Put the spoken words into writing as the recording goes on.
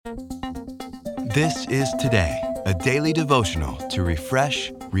This is Today, a daily devotional to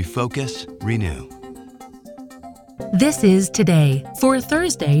refresh, refocus, renew. This is Today for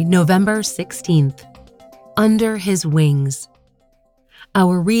Thursday, November 16th. Under His Wings.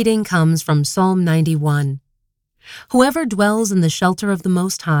 Our reading comes from Psalm 91. Whoever dwells in the shelter of the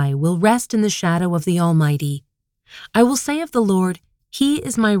Most High will rest in the shadow of the Almighty. I will say of the Lord, He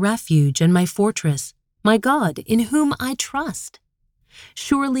is my refuge and my fortress, my God, in whom I trust.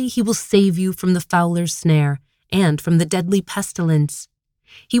 Surely He will save you from the fowler's snare and from the deadly pestilence.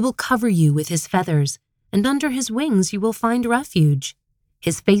 He will cover you with His feathers, and under His wings you will find refuge.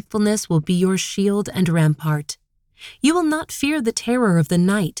 His faithfulness will be your shield and rampart. You will not fear the terror of the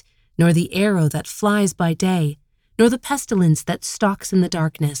night, nor the arrow that flies by day, nor the pestilence that stalks in the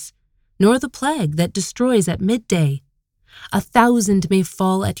darkness, nor the plague that destroys at midday. 1,000 may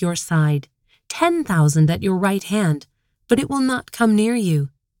fall at your side, 10,000 at your right hand, but it will not come near you.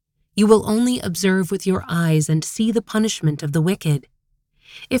 You will only observe with your eyes and see the punishment of the wicked.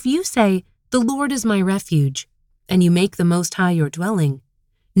 If you say, "The Lord is my refuge," and you make the Most High your dwelling,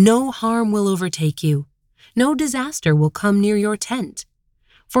 no harm will overtake you, no disaster will come near your tent.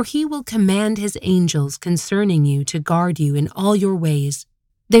 For He will command His angels concerning you to guard you in all your ways.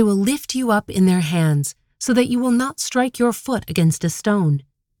 They will lift you up in their hands, so that you will not strike your foot against a stone.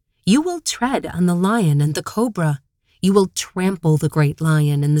 You will tread on the lion and the cobra. You will trample the great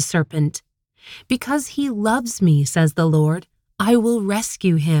lion and the serpent. Because He loves me, says the Lord, I will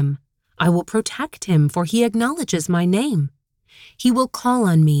rescue him. I will protect him, for he acknowledges my name. He will call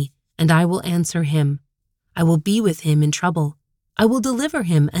on me, and I will answer him. I will be with him in trouble. I will deliver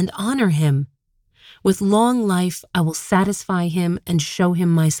him and honor him. With long life I will satisfy him and show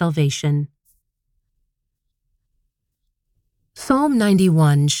him my salvation. Psalm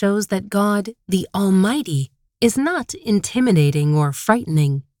 91 shows that God, the Almighty, is not intimidating or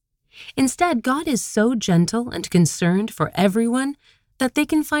frightening. Instead, God is so gentle and concerned for everyone that they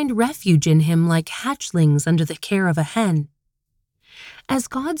can find refuge in Him like hatchlings under the care of a hen. As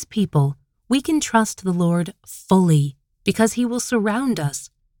God's people, we can trust the Lord fully because He will surround us,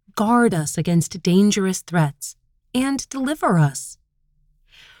 guard us against dangerous threats, and deliver us.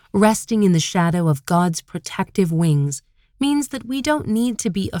 Resting in the shadow of God's protective wings means that we don't need to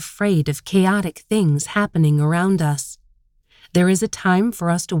be afraid of chaotic things happening around us. There is a time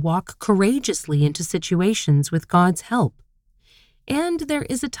for us to walk courageously into situations with God's help. And there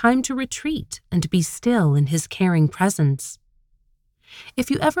is a time to retreat and be still in His caring presence.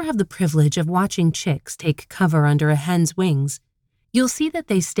 If you ever have the privilege of watching chicks take cover under a hen's wings, you'll see that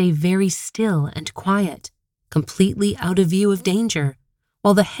they stay very still and quiet, completely out of view of danger,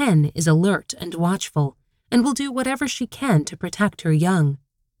 while the hen is alert and watchful and will do whatever she can to protect her young.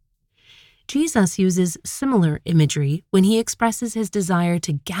 Jesus uses similar imagery when He expresses His desire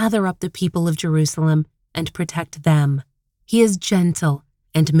to gather up the people of Jerusalem and protect them. He is gentle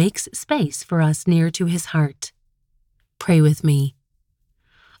and makes space for us near to His heart. Pray with me.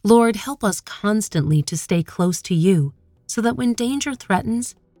 Lord, help us constantly to stay close to You so that when danger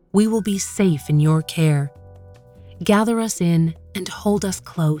threatens, we will be safe in Your care. Gather us in and hold us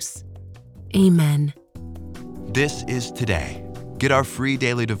close. Amen. This is Today. Get our free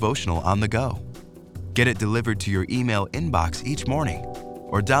daily devotional on the go. Get it delivered to your email inbox each morning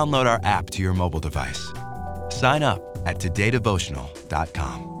or download our app to your mobile device. Sign up at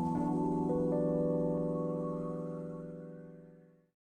todaydevotional.com.